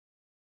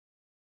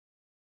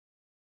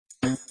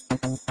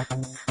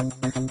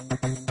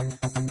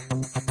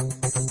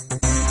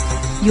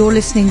You're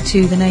listening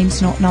to the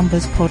Names Not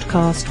Numbers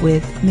podcast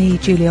with me,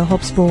 Julia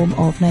Hobsbawm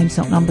of Names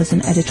Not Numbers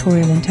and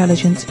Editorial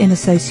Intelligence in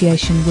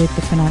association with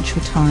the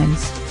Financial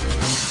Times.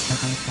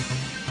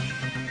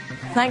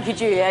 Thank you,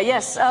 Julia.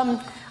 Yes,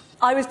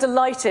 I was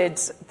delighted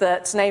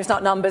that Names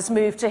Not Numbers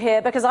moved to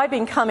here because I've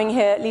been coming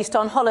here, at least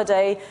on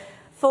holiday,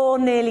 for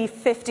nearly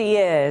 50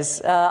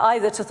 years,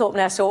 either to Thorpe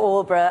Ness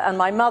or Aldborough, and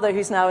my mother,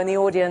 who's now in the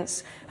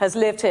audience, has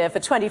lived here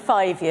for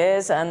 25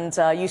 years and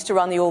used to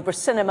run the Aldborough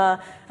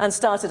Cinema and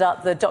started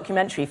up the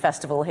documentary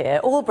festival here.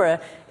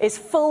 Aldborough is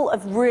full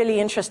of really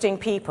interesting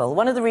people.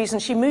 One of the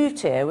reasons she moved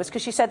here was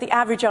because she said the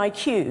average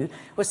IQ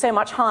was so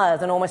much higher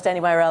than almost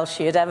anywhere else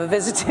she had ever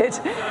visited.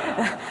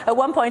 At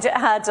one point it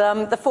had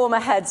the former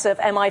heads of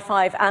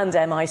MI5 and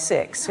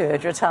MI6 who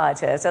had retired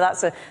here, so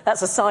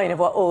that's a sign of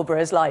what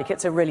Aldborough is like.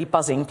 It's a really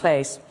buzzing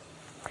place.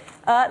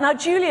 Now,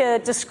 Julia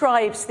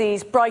describes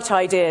these Bright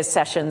Ideas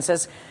sessions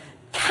as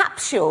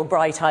capsule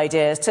bright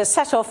ideas to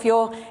set off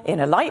your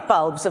inner light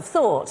bulbs of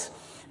thought.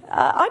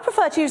 I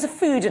prefer to use a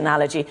food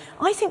analogy.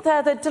 I think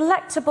they're the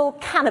delectable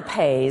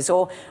canapes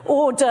or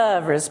hors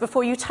d'oeuvres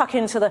before you tuck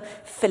into the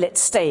fillet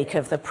steak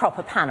of the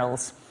proper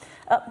panels.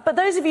 But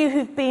those of you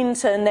who've been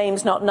to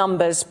Names Not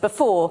Numbers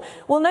before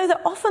will know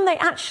that often they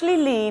actually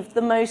leave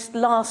the most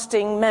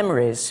lasting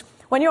memories.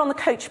 When you're on the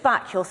coach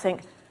back, you'll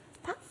think,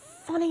 that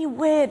funny,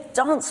 weird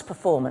dance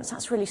performance,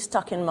 that's really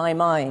stuck in my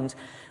mind.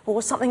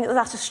 Or something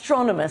that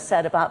astronomer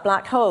said about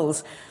black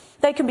holes.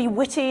 They can be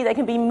witty, they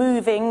can be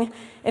moving,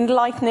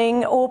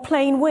 enlightening, or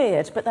plain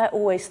weird, but they're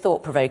always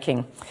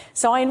thought-provoking.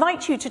 So I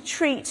invite you to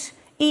treat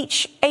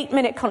each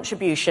 8-minute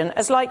contribution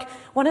as like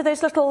one of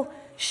those little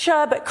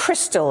sherbet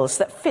crystals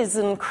that fizz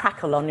and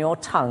crackle on your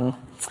tongue.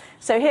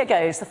 So here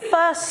goes. The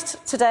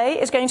first today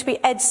is going to be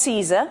Ed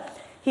Caesar.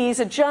 He's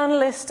a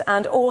journalist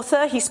and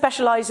author. He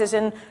specialises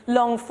in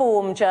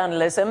long-form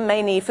journalism,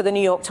 mainly for the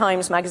New York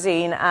Times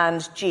Magazine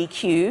and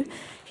GQ.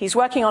 He's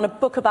working on a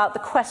book about the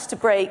quest to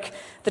break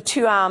the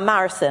 2-hour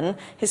marathon.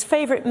 His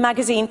favourite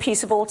magazine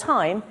piece of all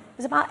time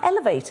is about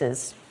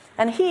elevators.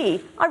 And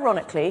he,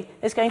 ironically,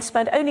 is going to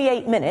spend only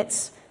 8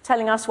 minutes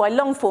telling us why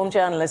long-form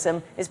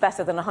journalism is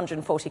better than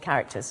 140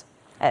 characters.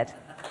 Ed.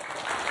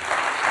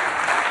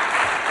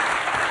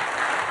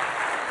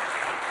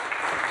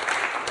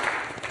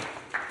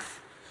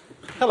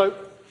 Hello.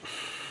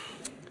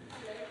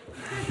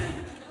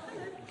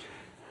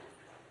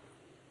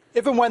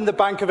 If and when the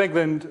Bank of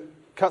England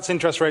cuts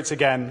interest rates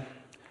again,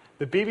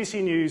 the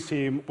BBC News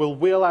team will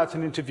wheel out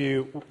an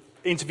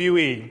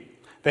interviewee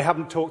they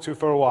haven't talked to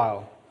for a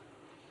while.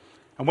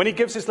 And when he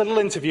gives his little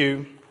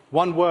interview,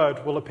 one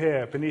word will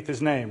appear beneath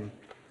his name.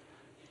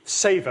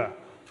 Saver.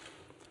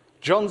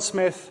 John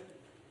Smith,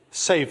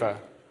 Saver.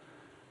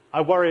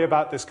 I worry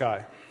about this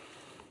guy.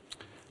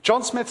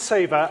 John Smith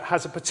Saver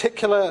has a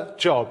particular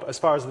job as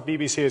far as the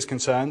BBC is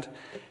concerned.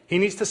 He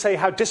needs to say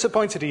how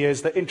disappointed he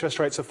is that interest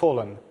rates have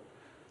fallen.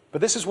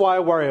 But this is why I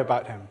worry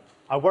about him.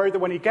 I worry that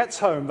when he gets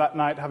home that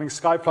night, having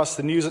Sky Plus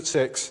the news at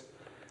 6,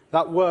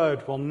 that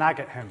word will nag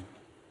at him.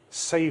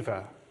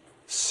 Saver,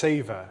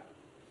 saver,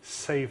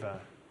 saver.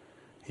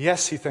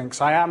 Yes, he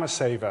thinks, I am a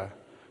saver.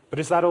 But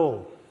is that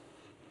all?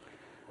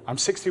 I'm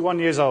 61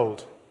 years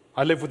old.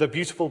 I live with a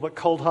beautiful but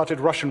cold-hearted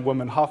Russian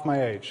woman half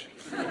my age.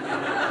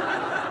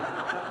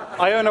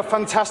 I own a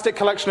fantastic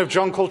collection of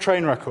John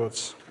Coltrane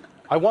records.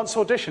 I once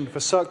auditioned for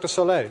Cirque du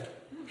Soleil.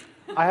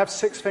 I have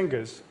 6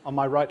 fingers on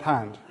my right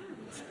hand.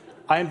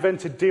 I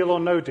invented Deal or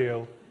No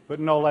Deal, but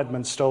Noel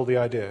Edmonds stole the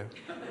idea.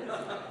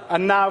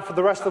 And now, for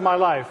the rest of my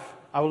life,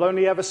 I will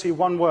only ever see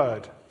one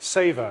word,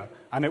 saver,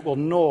 and it will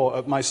gnaw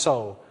at my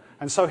soul.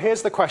 And so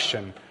here's the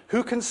question.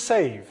 Who can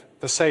save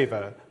the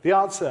saver? The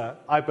answer,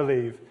 I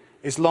believe,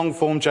 is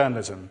long-form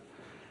journalism.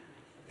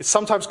 It's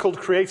sometimes called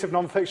creative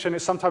nonfiction,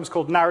 it's sometimes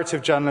called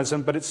narrative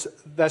journalism, but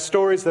they're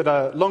stories that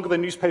are longer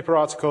than newspaper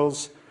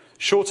articles,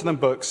 shorter than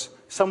books,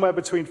 somewhere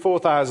between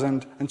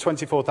 4,000 and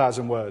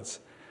 24,000 words.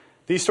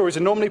 These stories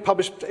are normally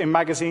published in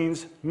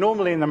magazines,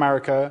 normally in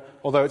America,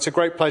 although it's a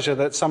great pleasure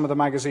that some of the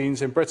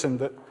magazines in Britain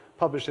that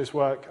publish this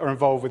work are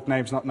involved with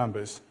Names Not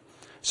Numbers.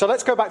 So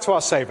let's go back to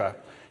our saver.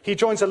 He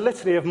joins a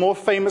litany of more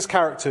famous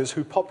characters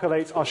who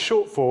populate our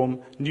short-form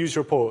news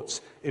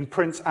reports in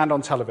print and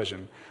on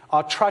television.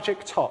 Our tragic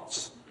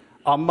tots,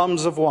 our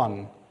mums of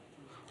one,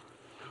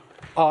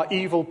 our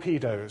evil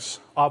pedos,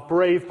 our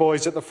brave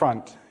boys at the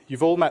front.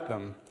 You've all met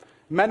them.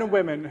 Men and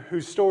women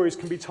whose stories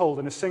can be told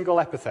in a single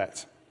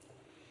epithet.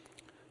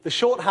 The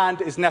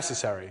shorthand is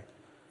necessary.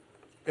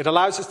 It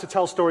allows us to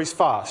tell stories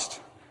fast,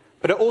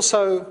 but it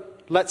also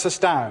lets us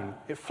down.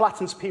 It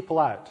flattens people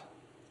out.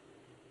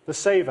 The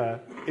saver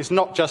is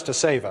not just a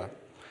saver.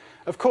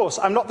 Of course,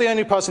 I'm not the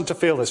only person to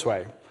feel this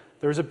way.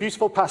 There is a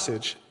beautiful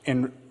passage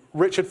in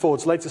Richard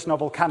Ford's latest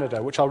novel,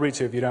 Canada, which I'll read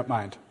to you if you don't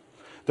mind.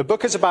 The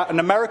book is about an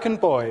American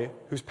boy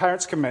whose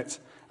parents commit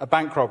a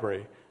bank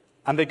robbery,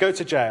 and they go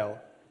to jail.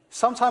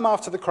 Sometime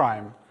after the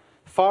crime,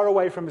 far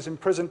away from his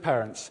imprisoned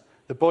parents,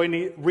 the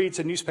boy reads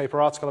a newspaper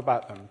article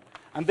about them,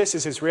 and this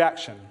is his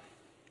reaction.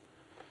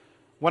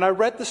 When I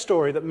read the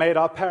story that made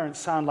our parents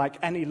sound like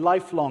any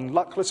lifelong,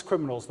 luckless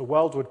criminals the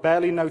world would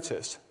barely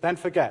notice, then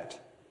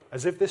forget,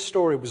 as if this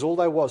story was all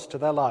there was to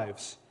their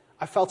lives,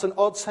 I felt an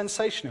odd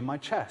sensation in my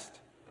chest,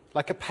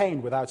 like a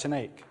pain without an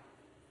ache.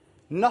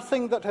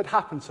 Nothing that had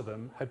happened to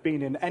them had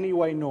been in any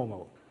way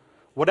normal.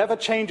 Whatever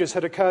changes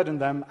had occurred in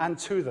them and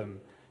to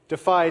them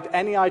defied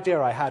any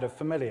idea I had of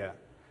familiar.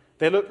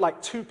 They looked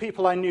like two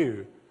people I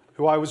knew,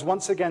 who I was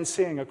once again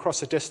seeing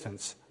across a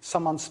distance,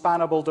 some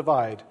unspannable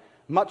divide,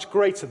 much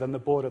greater than the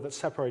border that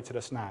separated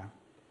us now.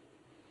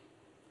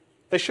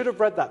 They should have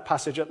read that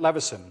passage at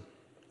Leveson,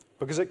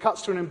 because it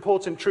cuts to an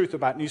important truth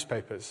about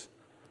newspapers.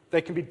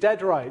 They can be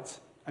dead right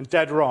and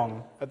dead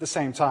wrong at the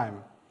same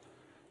time.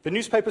 The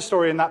newspaper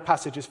story in that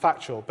passage is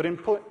factual, but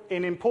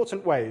in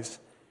important ways,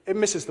 it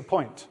misses the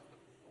point.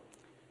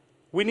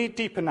 We need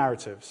deeper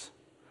narratives,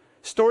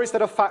 stories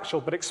that are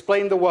factual but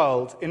explain the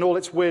world in all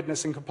its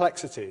weirdness and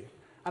complexity.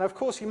 And of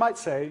course, you might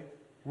say,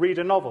 read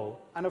a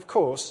novel, and of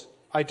course,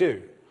 I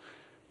do.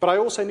 But I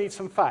also need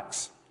some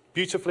facts,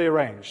 beautifully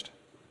arranged,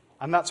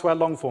 and that's where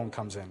long form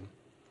comes in.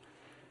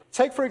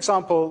 Take, for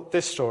example,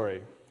 this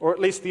story, or at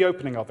least the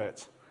opening of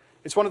it.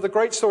 It's one of the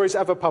great stories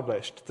ever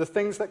published, The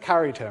Things That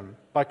Carried Him,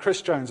 by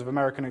Chris Jones of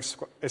American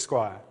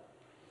Esquire.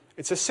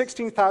 It's a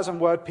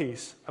 16,000-word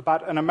piece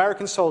about an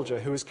American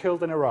soldier who was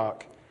killed in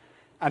Iraq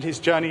and his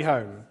journey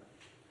home.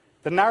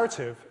 The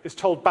narrative is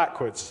told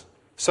backwards,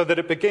 so that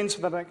it begins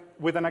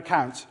with an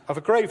account of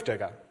a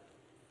gravedigger.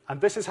 And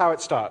this is how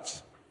it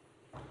starts.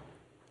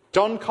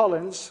 Don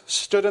Collins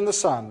stood in the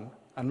sun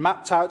and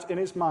mapped out in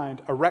his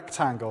mind a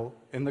rectangle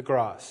in the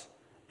grass,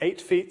 8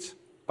 feet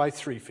by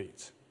 3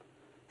 feet.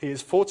 He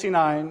is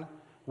 49,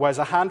 wears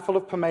a handful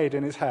of pomade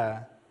in his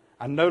hair,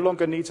 and no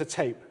longer needs a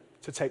tape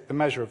to take the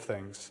measure of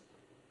things.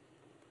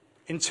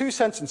 In 2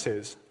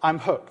 sentences, I'm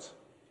hooked.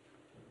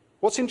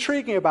 What's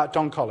intriguing about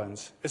Don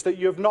Collins is that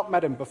you have not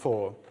met him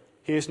before.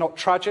 He is not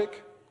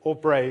tragic or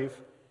brave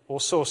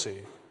or saucy.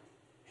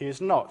 He is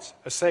not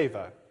a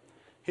saver.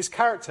 His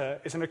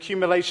character is an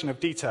accumulation of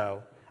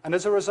detail, and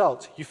as a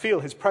result, you feel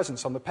his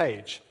presence on the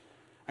page.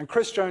 And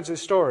Chris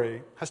Jones's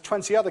story has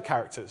 20 other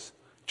characters,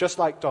 just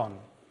like Don.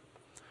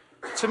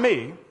 To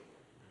me,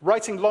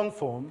 writing long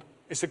form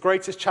is the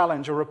greatest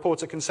challenge a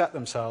reporter can set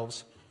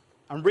themselves,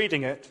 and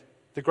reading it,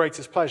 the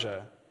greatest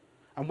pleasure.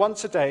 And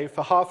once a day,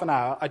 for half an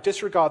hour, I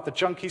disregard the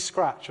junky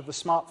scratch of the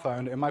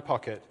smartphone in my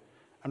pocket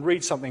and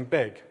read something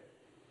big.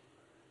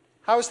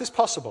 How is this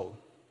possible?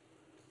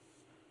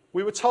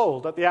 We were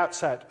told at the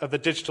outset of the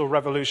digital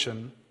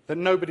revolution that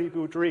nobody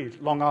would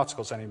read long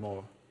articles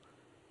anymore.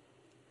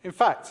 In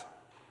fact,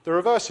 the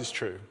reverse is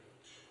true.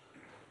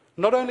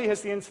 Not only has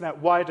the internet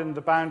widened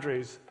the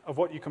boundaries of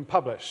what you can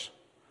publish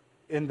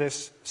in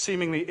this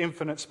seemingly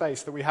infinite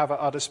space that we have at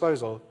our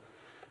disposal,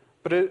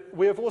 but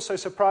we have also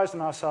surprised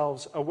in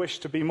ourselves a wish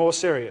to be more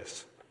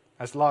serious,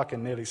 as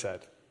Larkin nearly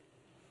said.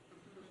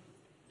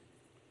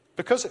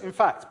 Because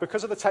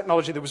of the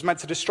technology that was meant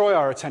to destroy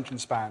our attention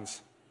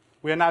spans,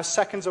 we are now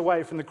seconds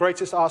away from the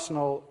greatest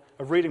arsenal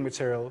of reading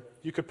material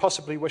you could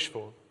possibly wish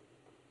for.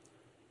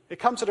 It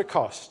comes at a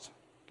cost.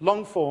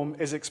 Long form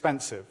is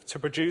expensive to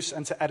produce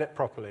and to edit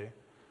properly,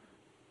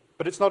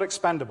 but it's not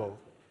expendable.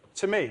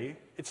 To me,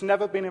 it's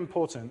never been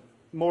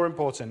more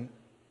important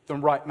than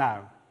right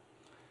now.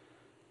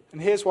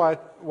 And here's why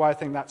I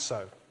think that's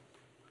so.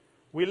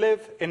 We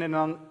live in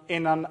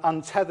an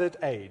untethered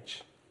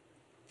age.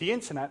 The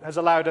internet has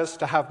allowed us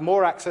to have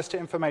more access to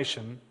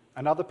information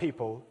and other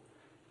people,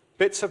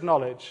 bits of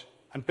knowledge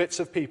and bits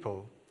of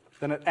people,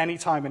 than at any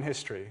time in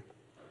history.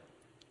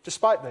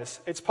 Despite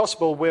this, it's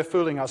possible we're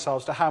fooling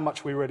ourselves to how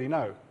much we really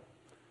know.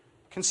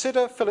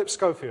 Consider Philip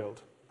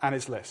Schofield and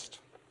his list.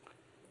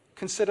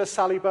 Consider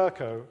Sally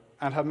Bercow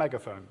and her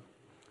megaphone.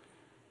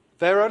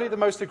 They're only the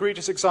most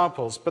egregious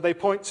examples, but they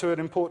point to an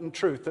important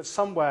truth that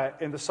somewhere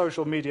in the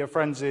social media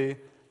frenzy,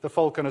 the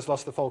falcon has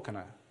lost the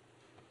falconer.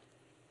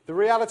 The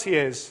reality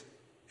is,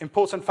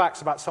 important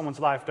facts about someone's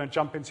life don't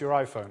jump into your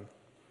iPhone.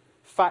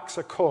 Facts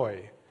are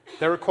coy.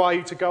 They require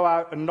you to go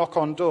out and knock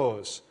on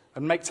doors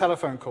and make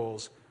telephone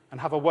calls and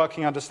have a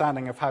working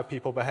understanding of how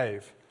people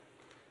behave.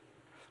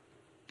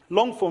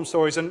 Long-form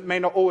stories may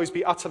not always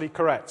be utterly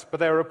correct, but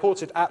they are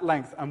reported at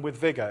length and with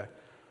vigor.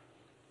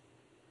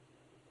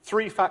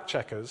 3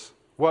 fact-checkers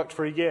worked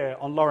for a year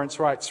on Lawrence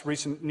Wright's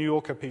recent New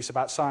Yorker piece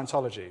about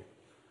Scientology.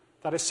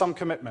 That is some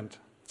commitment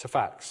to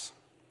facts.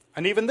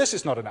 And even this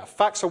is not enough.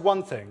 Facts are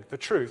one thing, the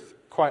truth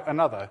quite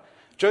another.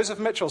 Joseph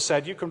Mitchell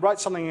said, you can write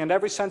something and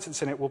every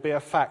sentence in it will be a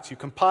fact. You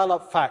can pile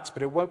up facts,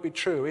 but it won't be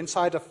true.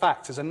 Inside a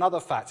fact is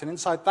another fact, and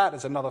inside that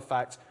is another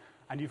fact,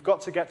 and you've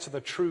got to get to the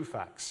true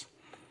facts.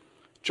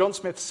 John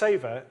Smith's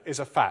saver is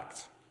a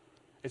fact.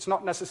 It's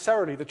not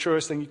necessarily the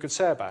truest thing you could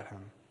say about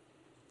him.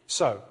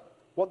 So,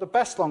 what the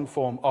best long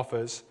form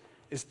offers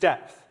is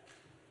depth,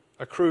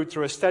 accrued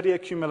through a steady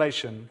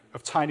accumulation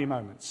of tiny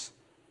moments.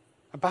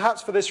 And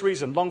perhaps for this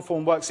reason, long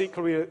form works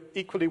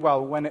equally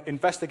well when it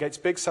investigates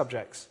big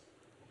subjects,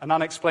 an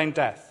unexplained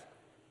death,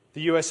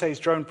 the USA's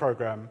drone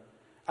program,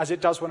 as it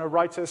does when a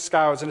writer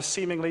scours in a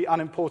seemingly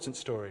unimportant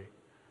story,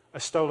 a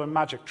stolen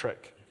magic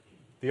trick,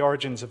 the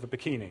origins of a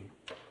bikini.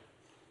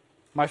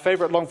 My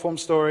favourite long-form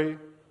story,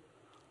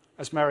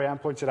 as Marianne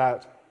pointed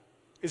out,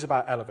 is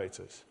about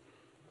elevators.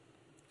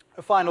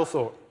 A final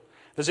thought.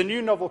 There's a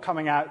new novel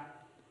coming out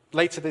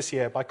later this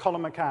year by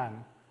Colin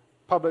McCann,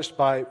 published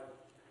by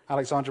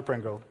Alexandra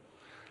Pringle,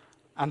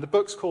 and the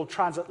book's called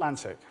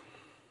Transatlantic,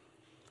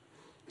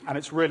 and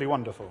it's really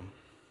wonderful.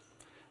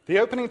 The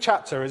opening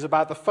chapter is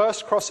about the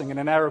first crossing in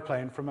an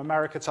aeroplane from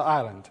America to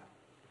Ireland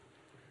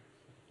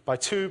by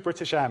two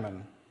British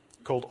airmen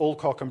called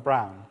Alcock and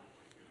Brown.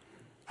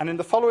 And in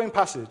the following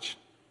passage,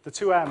 the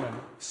two airmen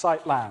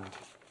sight land.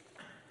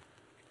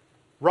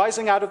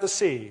 Rising out of the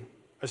sea,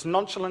 as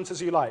nonchalant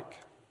as you like,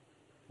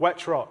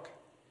 wet rock,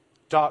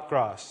 dark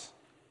grass.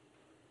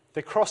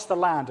 They cross the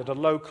land at a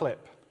low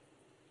clip.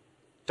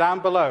 Down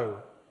below,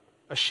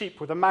 a sheep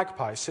with a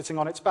magpie sitting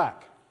on its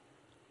back.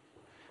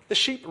 The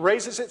sheep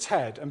raises its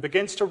head and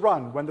begins to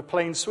run when the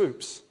plane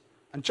swoops,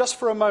 and just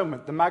for a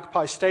moment the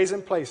magpie stays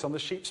in place on the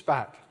sheep's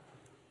back.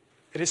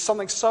 It is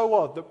something so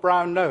odd that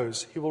Brown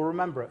knows he will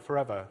remember it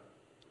forever.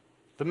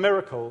 The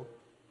miracle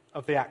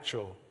of the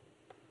actual.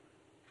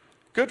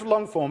 Good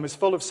long-form is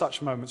full of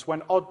such moments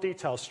when odd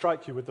details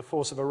strike you with the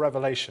force of a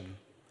revelation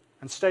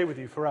and stay with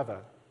you forever.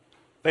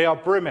 They are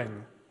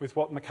brimming with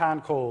what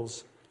McCann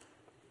calls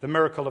the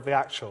miracle of the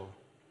actual.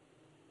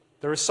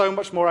 There is so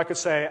much more I could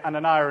say, and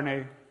an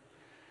irony,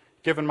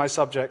 given my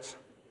subject,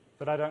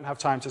 that I don't have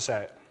time to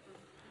say it.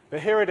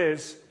 But here it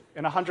is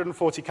in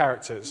 140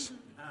 characters.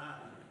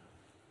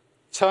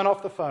 Turn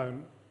off the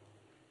phone,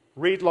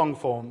 read long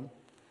form,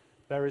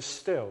 there is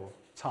still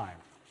time.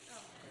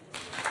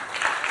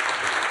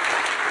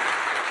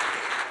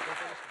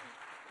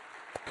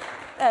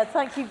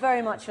 Thank you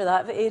very much for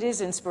that. It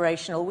is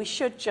inspirational. We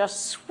should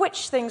just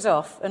switch things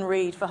off and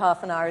read for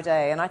half an hour a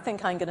day, and I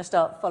think I'm going to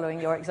start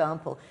following your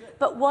example.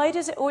 But why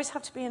does it always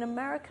have to be in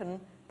American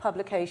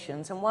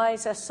publications, and why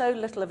is there so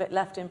little of it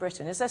left in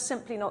Britain? Is there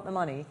simply not the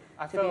money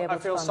to be able to fund it? I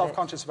feel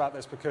self-conscious about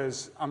this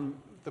because I'm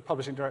the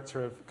publishing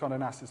director of Condé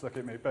Nast is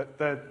looking at me, but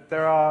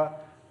there are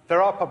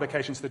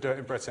publications that do it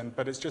in Britain,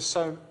 but it's just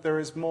so, there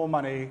is more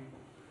money,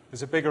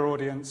 there's a bigger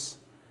audience,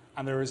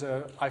 and there is,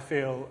 I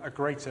feel, a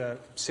greater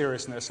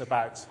seriousness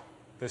about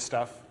this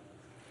stuff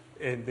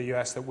in the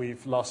US that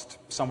we've lost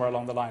somewhere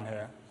along the line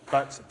here.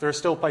 But there are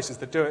still places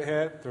that do it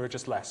here, there are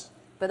just less.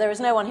 But there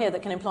is no one here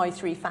that can employ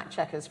 3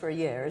 fact-checkers for a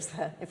year, is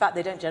there? In fact,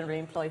 they don't generally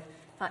employ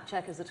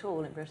fact-checkers at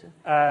all in Britain.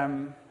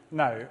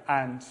 No,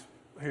 and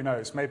who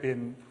knows, maybe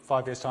in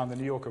 5 years' time the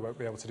New Yorker won't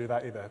be able to do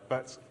that either.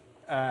 But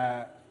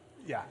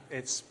yeah,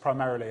 it's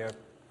primarily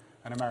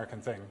an American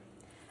thing.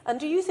 And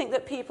do you think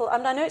that people, I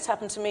mean, I know it's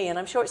happened to me, and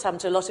I'm sure it's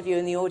happened to a lot of you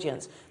in the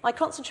audience, my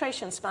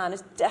concentration span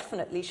is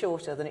definitely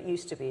shorter than it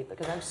used to be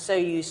because I'm so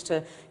used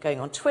to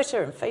going on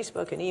Twitter and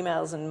Facebook and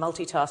emails and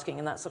multitasking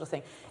and that sort of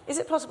thing. Is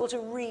it possible to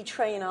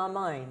retrain our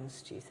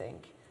minds, do you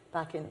think,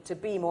 back in, to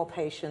be more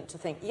patient, to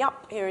think,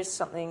 yep, here is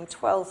something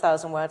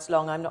 12,000 words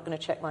long, I'm not going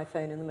to check my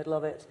phone in the middle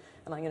of it,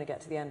 and I'm going to get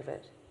to the end of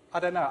it?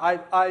 I don't know.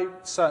 I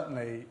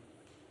certainly,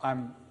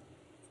 I'm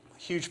a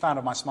huge fan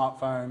of my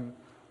smartphone.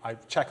 I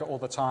check it all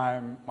the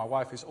time. My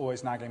wife is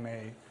always nagging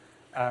me.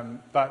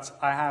 But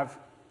I have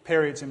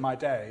periods in my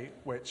day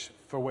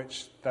for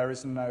which there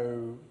is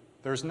no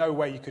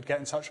way you could get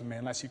in touch with me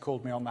unless you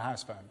called me on the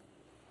house phone.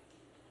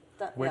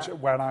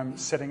 When I'm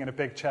sitting in a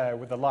big chair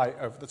with a light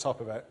over the top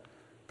of it,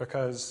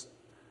 because,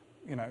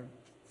 you know,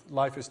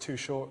 life is too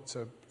short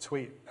to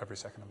tweet every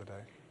second of the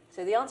day.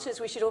 So the answer is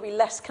we should all be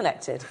less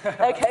connected.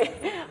 Okay,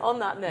 on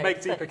that note.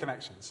 Make deeper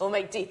connections. Or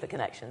make deeper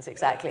connections,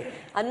 exactly.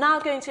 I'm now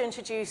going to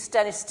introduce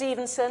Dennis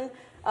Stevenson,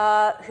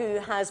 who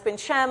has been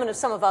chairman of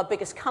some of our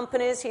biggest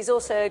companies. He's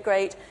also a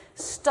great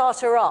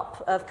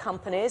starter-up of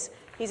companies.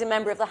 He's a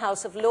member of the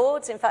House of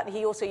Lords. In fact,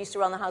 he also used to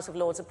run the House of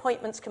Lords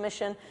Appointments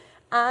Commission.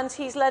 And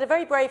he's led a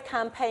very brave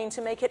campaign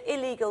to make it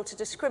illegal to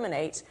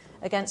discriminate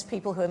against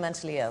people who are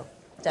mentally ill.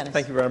 Dennis.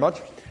 Thank you very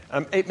much.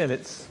 8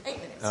 minutes. 8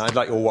 minutes. I'd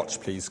like your watch,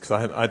 please, because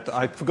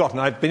I'd forgotten.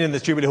 I've been in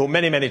this Jubilee Hall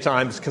many, many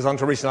times, because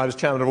until recently I was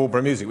chairman of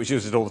Albury Music, which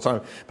uses it all the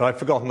time, but I'd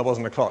forgotten there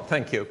wasn't a clock.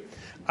 Thank you.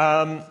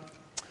 Bright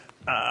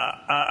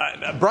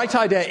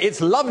idea.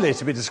 It's lovely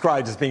to be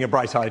described as being a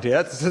bright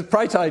idea. It's a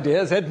bright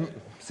idea. Ed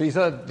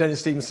Caesar, Dennis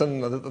Stevenson,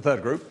 the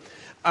third group.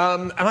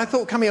 And I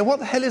thought, come here, what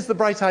the hell is the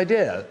bright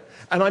idea?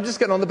 And I'm just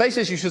getting on the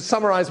basis you should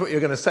summarise what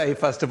you're going to say,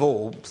 first of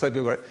all. So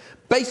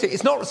basically,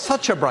 it's not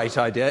such a bright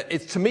idea.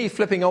 It's, to me,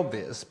 flipping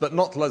obvious, but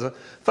not...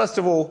 First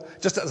of all,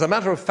 just as a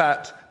matter of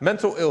fact,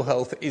 mental ill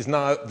health is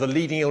now the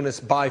leading illness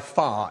by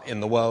far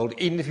in the world,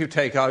 even if you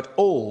take out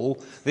all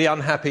the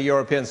unhappy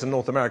Europeans and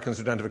North Americans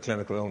who don't have a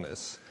clinical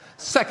illness.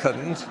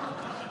 Second...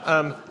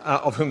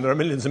 of whom there are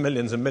millions and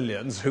millions and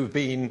millions who've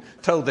been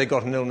told they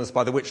got an illness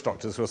by the witch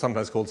doctors, who are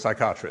sometimes called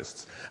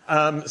psychiatrists.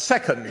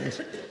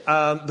 Second,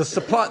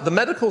 the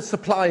medical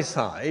supply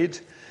side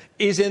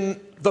is in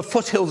the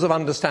foothills of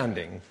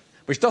understanding.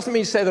 which doesn't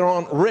mean to say there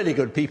aren't really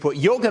good people.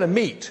 You're going to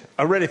meet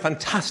a really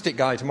fantastic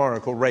guy tomorrow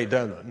called Ray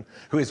Dolan,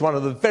 who is one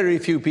of the very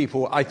few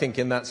people, I think,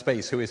 in that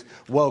space who is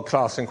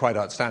world-class and quite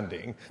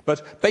outstanding.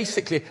 But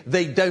basically,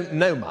 they don't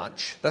know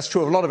much. That's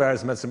true of a lot of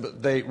areas of medicine,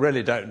 but they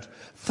really don't.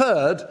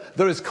 Third,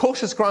 there is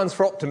cautious grounds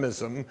for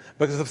optimism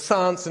because of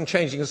science and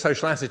changing of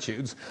social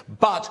attitudes,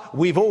 but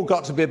we've all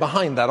got to be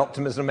behind that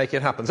optimism and make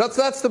it happen. So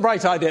that's the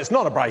bright idea. It's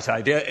not a bright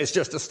idea. It's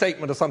just a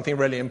statement of something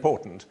really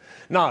important.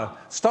 Now,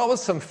 start with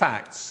some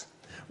facts.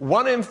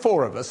 1 in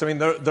 4 of us, I mean,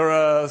 there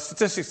are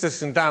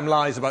statistics and damn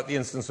lies about the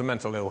incidence of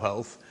mental ill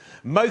health.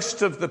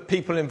 Most of the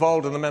people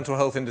involved in the mental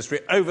health industry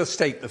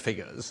overstate the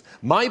figures.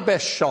 My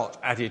best shot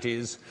at it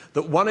is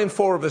that 1 in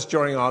 4 of us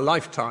during our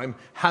lifetime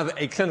have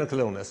a clinical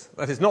illness.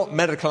 That is not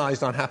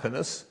medicalised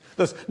unhappiness.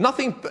 There's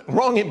nothing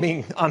wrong in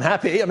being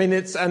unhappy,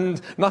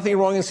 and nothing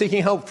wrong in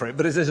seeking help for it,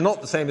 but it is not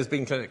the same as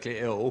being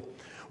clinically ill.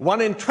 1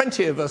 in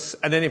 20 of us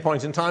at any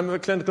point in time have a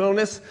clinical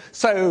illness.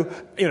 So,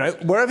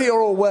 wherever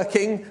you're all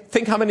working,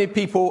 think how many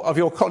people of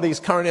your colleagues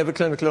currently have a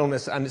clinical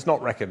illness and it's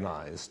not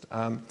recognised.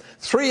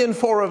 3 in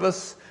 4 of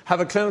us have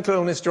a clinical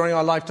illness during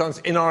our lifetimes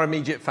in our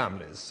immediate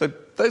families. So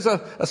those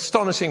are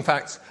astonishing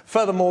facts.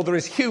 Furthermore, there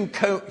is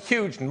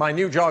huge, my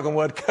new jargon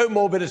word,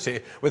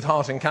 comorbidity with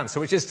heart and cancer,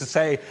 which is to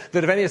say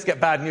that if any of us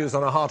get bad news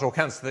on a heart or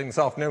cancer thing this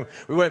afternoon,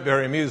 we won't be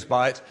very amused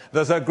by it.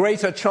 There's a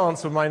greater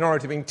chance of a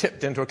minority being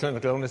tipped into a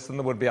clinical illness than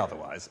there would be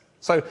otherwise.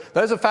 So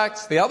those are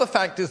facts. The other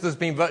fact is there's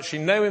been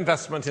virtually no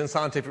investment in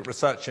scientific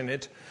research in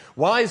it.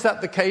 Why is that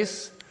the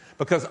case?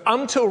 Because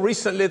until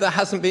recently there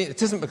hasn't been,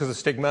 it isn't because of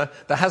stigma,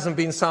 there hasn't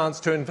been science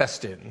to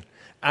invest in.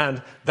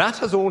 And that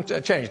has all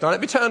changed. Now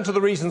let me turn to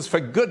the reasons for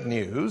good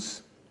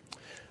news.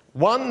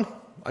 One,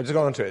 I just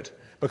got onto it.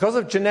 Because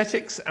of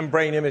genetics and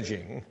brain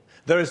imaging,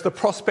 there is the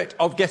prospect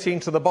of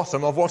getting to the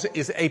bottom of what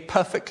is a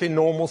perfectly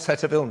normal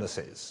set of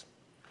illnesses.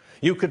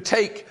 You could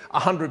take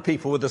 100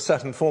 people with a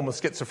certain form of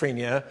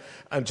schizophrenia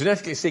and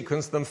genetically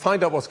sequence them,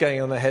 find out what's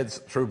going on in their heads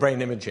through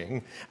brain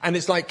imaging, and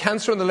it's like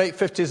cancer in the late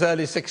 50s,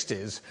 early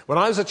 60s. When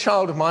I was a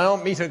child, if my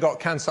Aunt Meta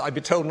got cancer, I'd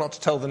be told not to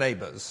tell the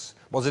neighbours.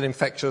 Was it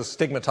infectious,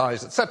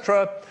 stigmatised,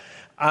 etc.?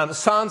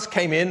 Science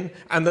came in,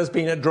 and there's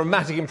been a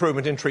dramatic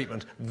improvement in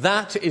treatment.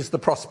 That is the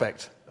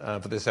prospect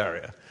for this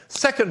area.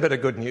 Second bit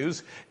of good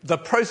news, the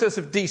process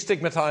of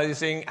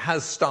destigmatising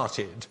has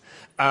started.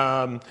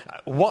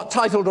 What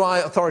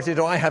authority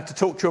do I have to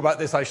talk to you about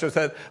this? I should have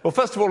said, well,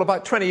 first of all,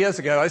 about 20 years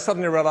ago, I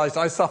suddenly realised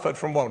I suffered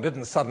from,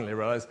 didn't suddenly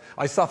realise,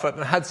 I suffered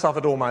and had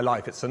suffered all my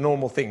life. It's a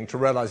normal thing to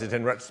realise it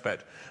in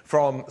retrospect,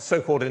 from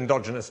so-called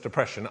endogenous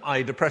depression,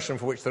 i.e. depression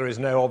for which there is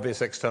no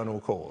obvious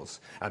external cause,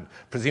 and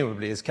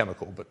presumably is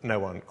chemical, but no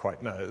one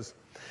quite knows.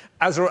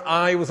 As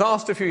I was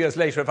asked a few years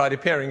later if I'd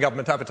appear in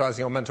government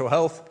advertising on mental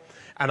health,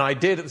 and I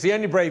did. It was the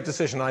only brave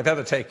decision I've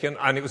ever taken,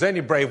 and it was only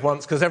brave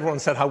once because everyone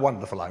said how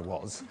wonderful I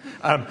was.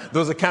 There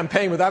was a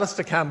campaign with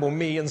Alistair Campbell,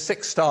 me, and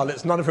 6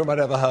 starlets, none of whom I'd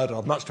ever heard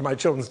of, much to my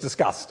children's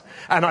disgust,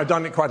 and I've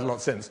done it quite a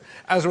lot since.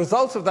 As a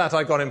result of that,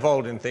 I got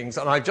involved in things,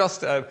 and I've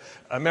just,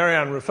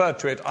 Marianne referred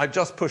to it, I've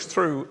just pushed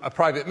through a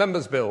private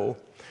member's bill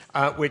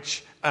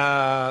which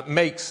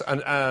makes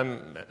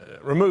and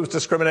removes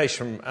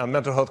discrimination on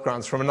mental health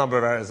grounds from a number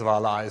of areas of our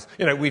lives.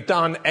 We've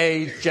done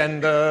age,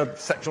 gender,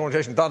 sexual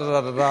orientation,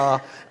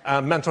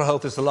 mental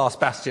health is the last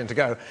bastion to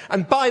go.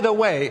 And by the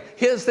way,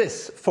 here's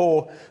this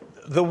for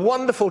the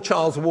wonderful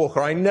Charles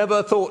Walker. I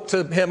never thought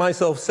to hear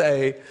myself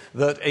say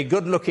that a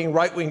good-looking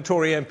right-wing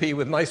Tory MP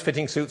with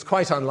nice-fitting suits,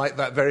 quite unlike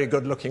that very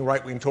good-looking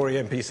right-wing Tory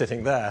MP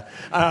sitting there,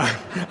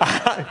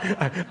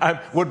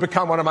 would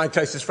become one of my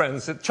closest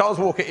friends. Charles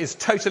Walker is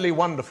totally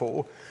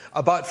wonderful.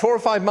 About 4 or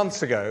 5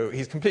 months ago,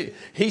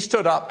 he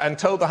stood up and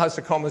told the House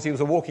of Commons he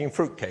was a walking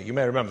fruitcake. You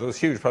may remember there was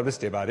huge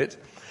publicity about it.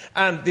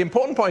 And the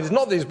important point is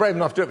not that he's brave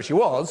enough to do it, which he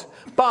was,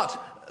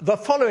 but the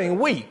following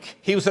week,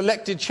 he was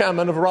elected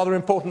chairman of a rather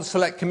important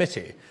select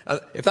committee.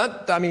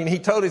 He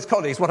told his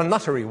colleagues what a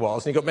nutter he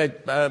was, and he got made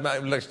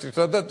elected.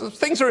 So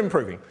things are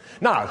improving.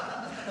 Now,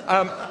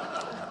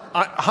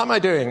 how am I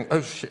doing?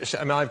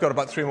 I've got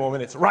about 3 more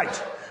minutes.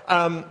 Right.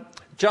 Let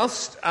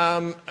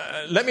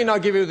me now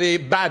give you the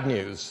bad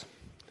news.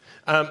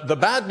 The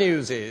bad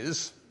news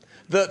is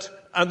that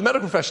the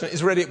medical profession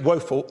is really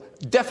woeful.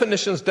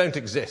 Definitions don't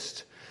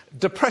exist.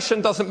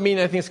 Depression doesn't mean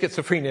anything.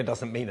 Schizophrenia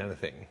doesn't mean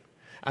anything.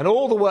 And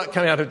all the work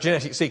coming out of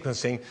genetic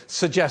sequencing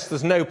suggests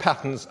there's no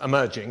patterns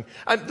emerging.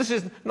 And this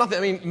is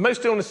nothing,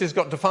 most illnesses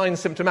got defined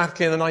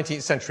symptomatically in the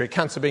 19th century,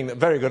 cancer being a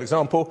very good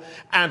example.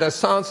 And as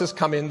science has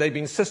come in, they've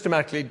been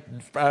systematically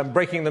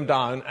breaking them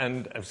down.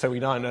 And so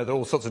we now know there are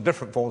all sorts of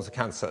different forms of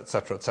cancer,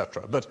 etc.,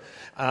 etc. But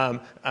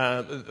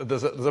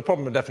there's a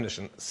problem of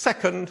definition.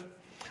 Second,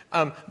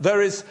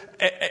 there is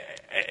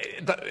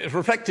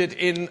reflected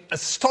in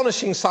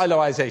astonishing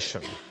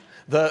siloization.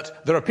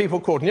 That there are people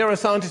called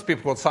neuroscientists,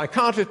 people called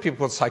psychiatrists, people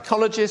called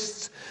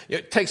psychologists.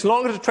 It takes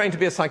longer to train to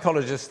be a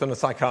psychologist than a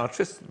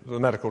psychiatrist, the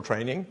medical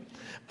training.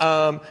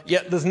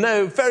 Yet there's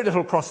very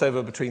little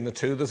crossover between the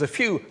two. There's a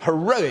few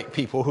heroic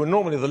people who are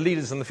normally the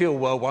leaders in the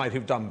field worldwide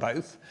who've done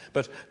both,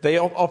 but they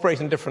operate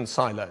in different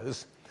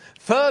silos.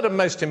 Third and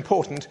most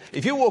important,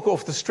 if you walk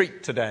off the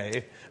street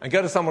today and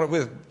go to someone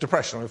with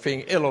depression or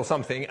feeling ill or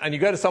something, and you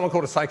go to someone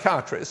called a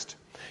psychiatrist,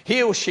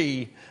 he or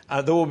she,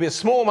 there will be a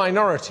small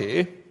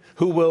minority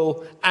who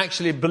will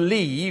actually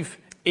believe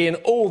in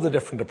all the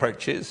different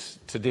approaches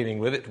to dealing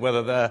with it,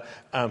 whether they're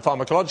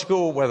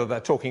pharmacological, whether they're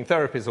talking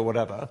therapies or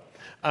whatever.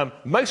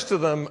 Most of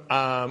them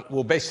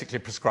will basically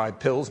prescribe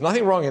pills.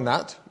 Nothing wrong in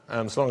that,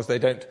 as long as they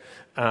don't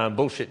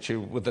bullshit you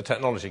with the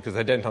technology, because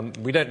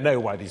we don't know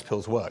why these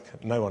pills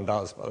work. No one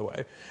does, by the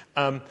way.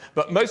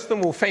 But most of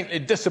them will faintly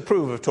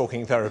disapprove of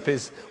talking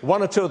therapies.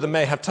 One or two of them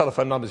may have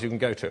telephone numbers you can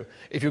go to.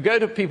 If you go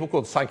to people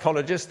called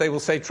psychologists, they will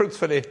say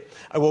truthfully,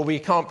 well, we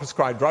can't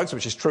prescribe drugs,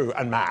 which is true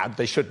and mad.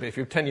 They should be. If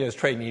you have 10 years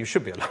training, you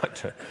should be allowed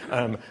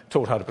to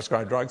taught how to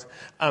prescribe drugs.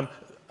 A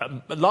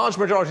large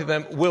majority of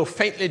them will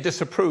faintly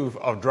disapprove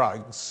of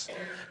drugs.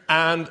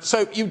 And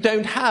so you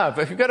don't have,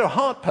 if you go to a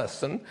heart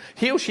person,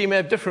 he or she may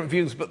have different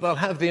views, but they'll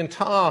have the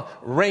entire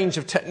range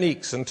of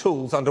techniques and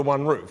tools under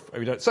one roof.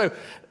 So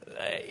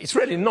it's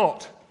really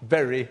not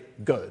very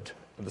good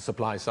on the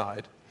supply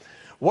side.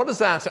 What is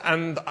that?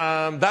 And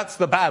that's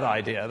the bad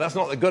idea. That's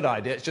not the good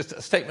idea. It's just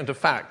a statement of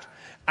fact.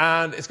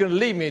 And it's going to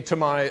lead me to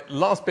my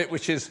last bit,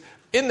 which is,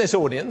 in this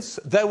audience,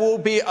 there will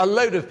be a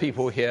load of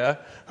people here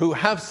who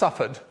have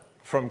suffered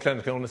from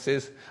clinical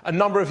illnesses. A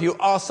number of you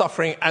are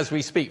suffering as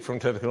we speak from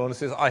clinical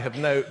illnesses. I have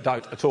no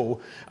doubt at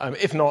all.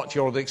 If not,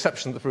 you're the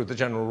exception that proves the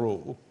general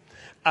rule.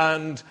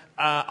 And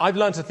I've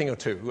learned a thing or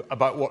two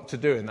about what to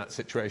do in that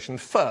situation.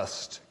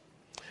 First,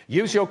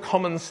 use your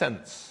common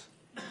sense.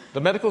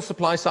 The medical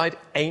supply side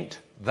ain't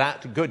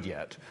that good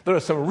yet. There are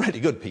some really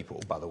good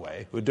people, by the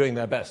way, who are doing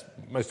their best.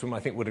 Most of them,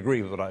 I think, would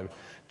agree with what I've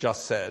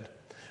just said.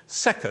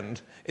 Second,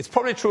 it's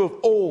probably true of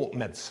all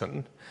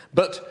medicine,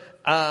 but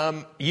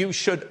you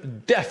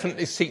should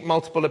definitely seek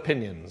multiple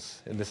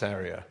opinions in this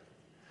area.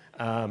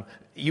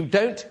 You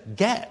don't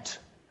get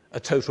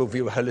a total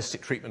view of holistic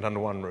treatment under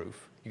one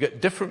roof. You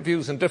get different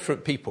views and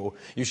different people.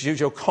 You should use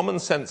your common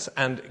sense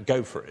and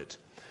go for it.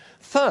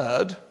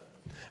 Third,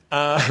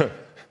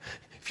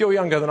 if you're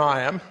younger than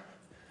I am,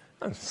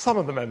 and some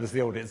of the members of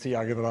the audience are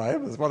younger than I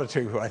am, there's one or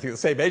two who I think are the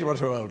same age, one or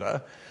two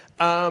older,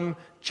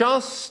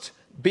 just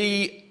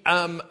be...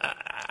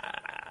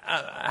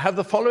 have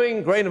the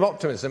following grain of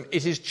optimism.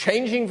 It is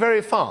changing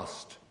very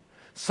fast.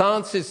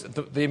 Science is,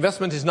 the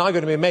investment is now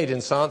going to be made in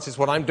science. It's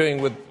what I'm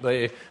doing with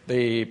I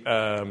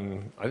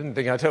didn't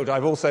think I told you,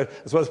 I've also,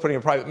 as well as putting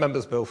a private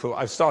members bill for,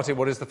 I've started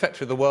what is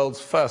effectively the world's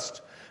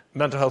first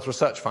mental health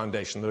research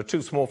foundation. There are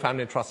 2 small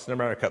family trusts in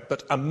America,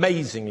 but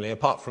amazingly,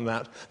 apart from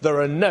that, there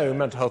are no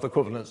mental health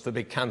equivalents to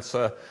big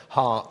cancer,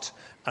 heart,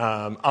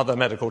 other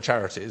medical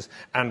charities.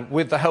 And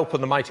with the help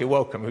of the mighty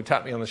Wellcome, who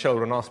tapped me on the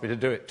shoulder and asked me to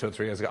do it 2 or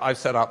 3 years ago, I've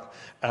set up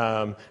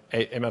a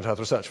mental health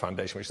research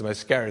foundation, which is the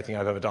most scary thing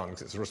I've ever done,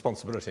 because it's a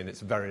responsibility and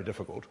it's very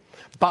difficult.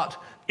 But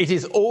it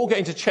is all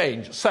going to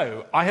change.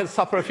 So I had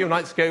supper a few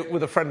nights ago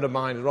with a friend of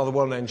mine, a rather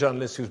well-known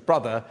journalist, whose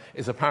brother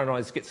is a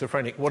paranoid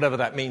schizophrenic, whatever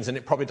that means, and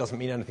it probably doesn't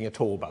mean anything at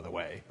all, by the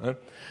way.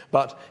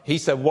 But he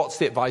said, what's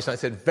the advice? And I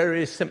said,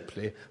 very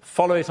simply,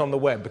 follow it on the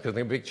web, because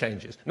there are big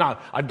changes. Now,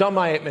 I've done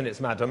my 8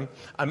 minutes, madam.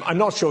 I'm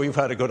not sure you've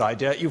heard a good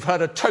idea. You've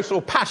heard a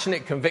total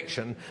passionate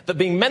conviction that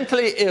being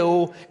mentally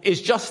ill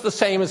is just the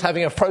same as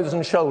having a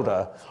frozen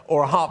shoulder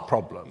or a heart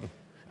problem.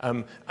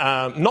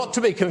 Not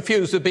to be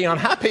confused with being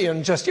unhappy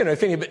and just,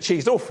 feeling a bit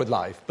cheesed off with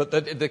life, but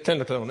the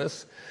clinical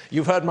illness.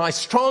 You've heard my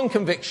strong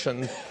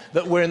conviction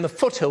that we're in the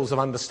foothills of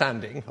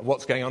understanding of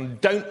what's going on.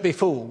 Don't be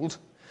fooled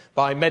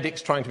by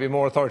medics trying to be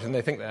more authoritative than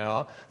they think they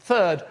are.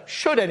 Third,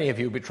 should any of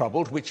you be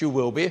troubled, which you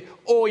will be,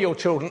 or your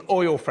children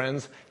or your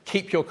friends,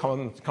 keep your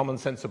common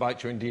sense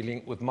about you in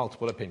dealing with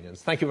multiple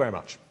opinions. Thank you very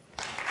much.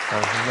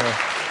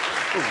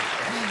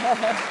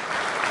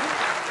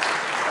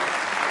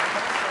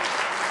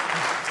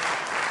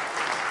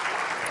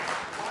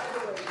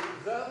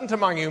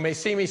 Among you may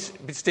see me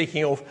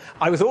sneaking off.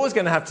 I was always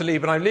going to have to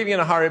leave, but I'm leaving in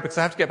a hurry because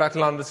I have to get back to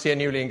London to see a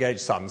newly engaged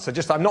son. So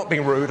I'm not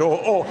being rude,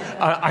 or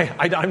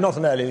I'm not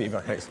an early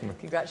leaver.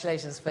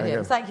 Congratulations for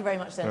him. Thank you very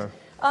much, Dennis.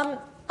 Yeah.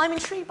 I'm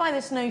intrigued by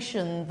this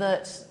notion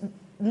that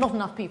not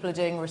enough people are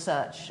doing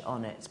research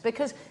on it,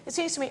 because it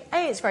seems to me,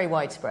 A, it's very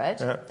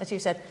widespread, as you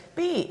said,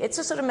 B, it's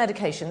a sort of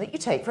medication that you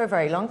take for a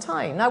very long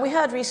time. Now, we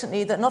heard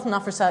recently that not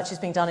enough research is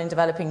being done in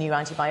developing new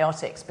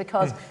antibiotics,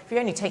 because if you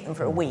only take them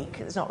for a week,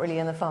 it's not really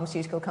in the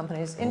pharmaceutical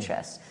company's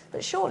interest.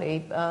 But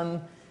surely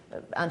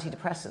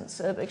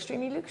antidepressants are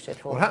extremely lucrative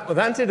for them. With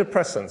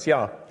antidepressants,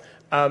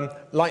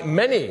 like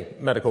many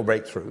medical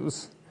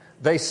breakthroughs,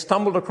 they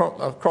stumbled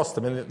across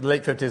them in the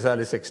late 50s,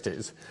 early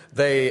 60s.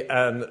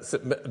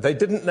 They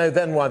didn't know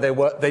then why they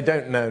worked. They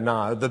don't know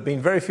now. There have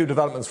been very few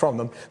developments from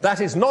them. That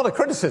is not a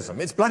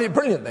criticism. It's bloody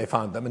brilliant they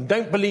found them. And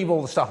don't believe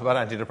all the stuff about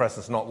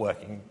antidepressants not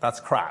working. That's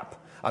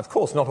crap. Of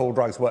course, not all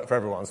drugs work for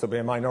everyone, so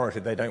there'll be a minority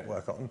they don't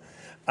work on.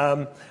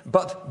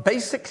 But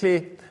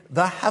basically,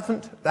 there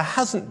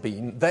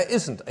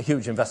isn't a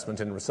huge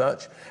investment in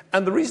research.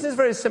 And the reason is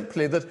very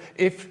simply that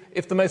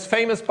if the most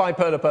famous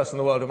bipolar person in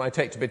the world, whom I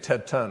take to be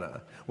Ted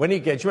Turner, when he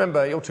gave, do you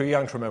remember, you're too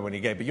young to remember when he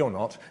gave, but you're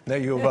not. No,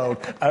 you're old.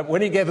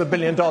 When he gave $1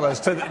 billion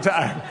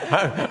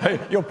to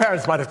your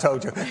parents might have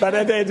told you, but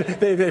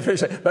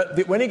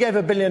when he gave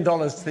 $1 billion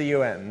to the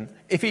UN,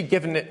 if he'd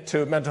given it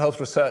to mental health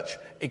research,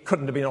 it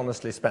couldn't have been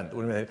honestly spent.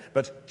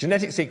 But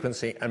genetic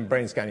sequencing and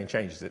brain scanning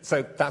changes it.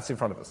 So that's in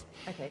front of us.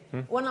 Okay.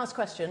 One last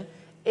question.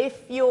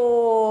 If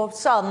your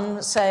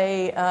son,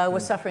 say,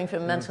 was suffering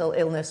from mental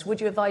illness,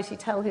 would you advise he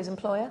tell his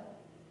employer?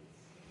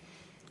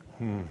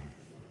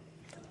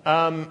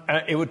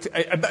 It would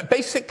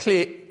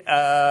basically.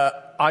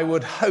 I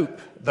would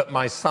hope that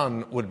my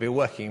son would be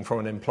working for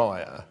an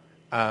employer,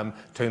 to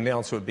whom the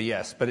answer would be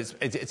yes. But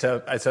it's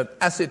an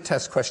acid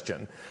test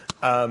question.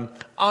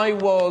 I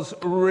was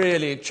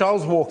really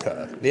Charles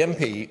Walker, the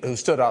MP, who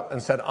stood up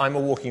and said, "I'm a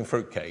walking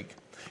fruitcake."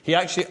 He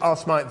actually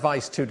asked my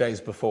advice 2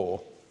 days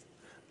before.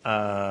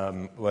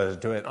 Whether to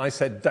do it. I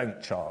said,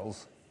 "Don't,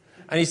 Charles."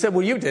 And he said,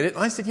 "Well, you did it."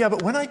 And I said, "Yeah,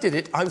 but when I did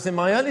it, I was in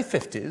my early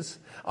 50s.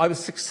 I was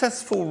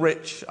successful,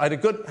 rich. I had a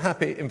good,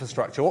 happy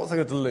infrastructure. What was I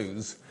going to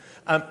lose?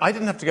 I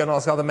didn't have to go and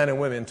ask other men and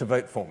women to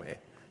vote for me."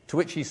 To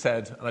which he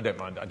said, and I don't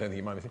think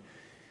he minded me,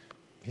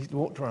 he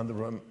walked around the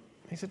room.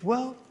 He said,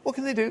 "Well, what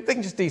can they do? They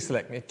can just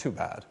deselect me. Too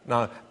bad."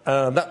 Now,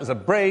 that was a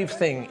brave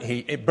thing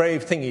he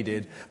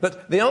did.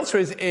 But the answer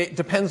is it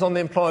depends on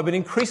the employer. But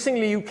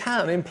increasingly you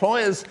can.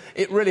 Employers,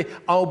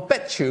 I'll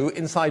bet you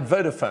inside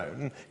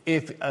Vodafone,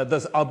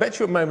 I'll bet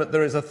you a moment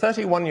there is a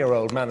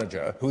 31-year-old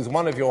manager who's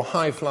one of your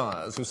high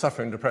flyers who's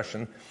suffering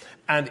depression.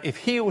 And if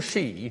he or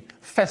she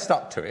fessed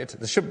up to it,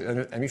 there should be,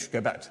 and you should go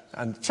back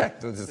and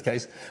check that this is the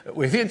case,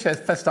 if he or she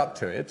fessed up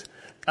to it,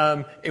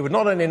 it would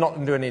not only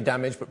not do any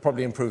damage, but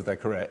probably improve their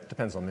career. It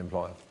depends on the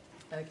employer.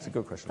 Okay. It's a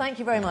good question. Thank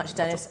you very much,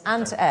 Dennis,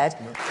 and to Ed.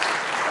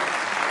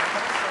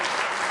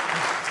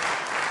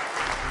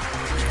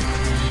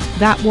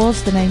 That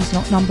was the Names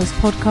Not Numbers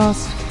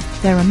podcast.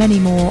 There are many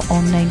more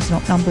on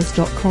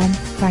namesnotnumbers.com.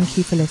 Thank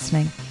you for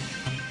listening.